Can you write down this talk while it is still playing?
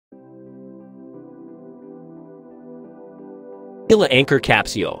NEBULA Anker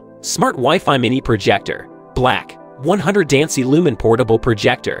Capsule, Smart Wi-Fi Mini Projector, Black, 100 ANSI Lumen Portable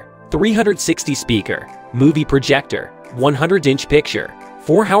Projector, 360 Speaker, Movie Projector, 100-inch Picture,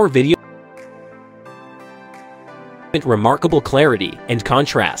 4-hour Video. Remarkable clarity and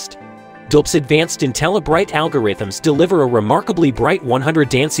contrast. DLP's advanced IntelliBright algorithms deliver a remarkably bright 100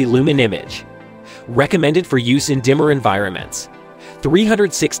 ANSI Lumen image. Recommended for use in dimmer environments.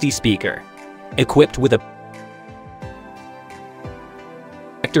 360 Speaker. Equipped with a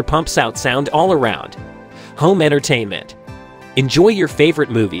projector pumps out sound all around. Home entertainment. Enjoy your favorite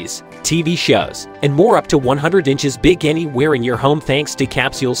movies, TV shows, and more up to 100 inches big anywhere in your home thanks to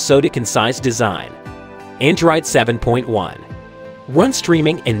Capsule's Pint-Sized design. Android 7.1. Run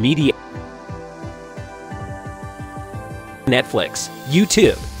streaming and media, Netflix,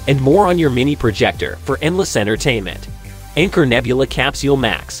 YouTube, and more on your mini projector for endless entertainment. Anker NEBULA Capsule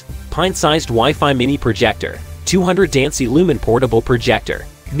Max, Pint-Sized Wi-Fi Mini Projector, 200 ANSI Lumen Portable Projector,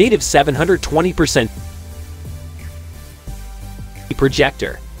 native 720%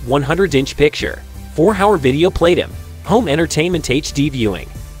 projector, 100-inch picture, 4-hour video playdom, home entertainment HD viewing.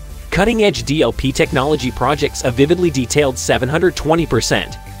 Cutting-edge DLP technology projects a vividly detailed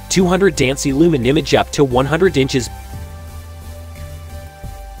 720%, 200 ANSI Lumen image up to 100 inches.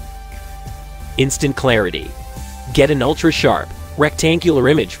 Instant clarity. Get an ultra-sharp, rectangular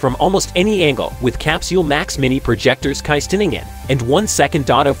image from almost any angle with Capsule Max Mini Projector's Kaisteningen and 1-second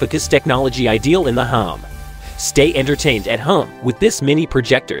autofocus technology ideal in the home. Stay entertained at home with this mini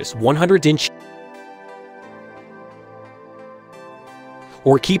projector's 100-inch,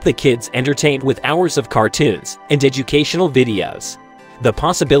 or keep the kids entertained with hours of cartoons and educational videos. The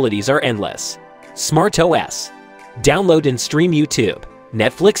possibilities are endless. Smart OS. Download and stream YouTube,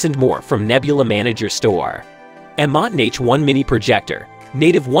 Netflix and more from NEBULA Manager Store. Emot H1 Mini Projector,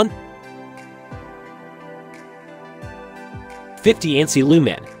 native 150 ANSI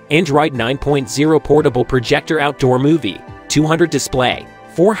Lumen, Android 9.0 Portable Projector Outdoor Movie, 200 Display,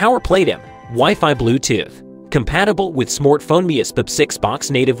 4-hour Playdom, Wi-Fi Bluetooth. Compatible with smartphone MIUSP 6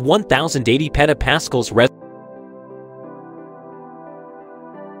 box native 1080 petapascals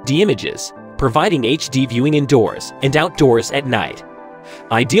images, providing HD viewing indoors and outdoors at night.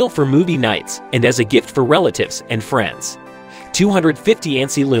 Ideal for movie nights and as a gift for relatives and friends. 250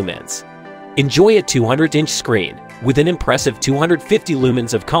 ANSI lumens. Enjoy a 200-inch screen with an impressive 250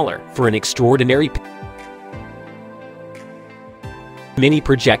 lumens of color for an extraordinary mini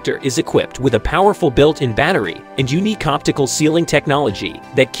projector is equipped with a powerful built-in battery and unique optical sealing technology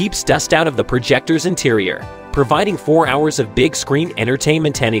that keeps dust out of the projector's interior, providing 4 hours of big screen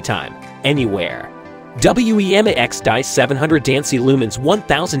entertainment anytime, anywhere. WEMAX DICE 700 ANSI Lumens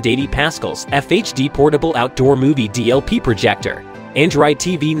 1080 Pascals FHD Portable Outdoor Movie DLP Projector, Android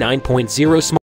TV 9.0 Smart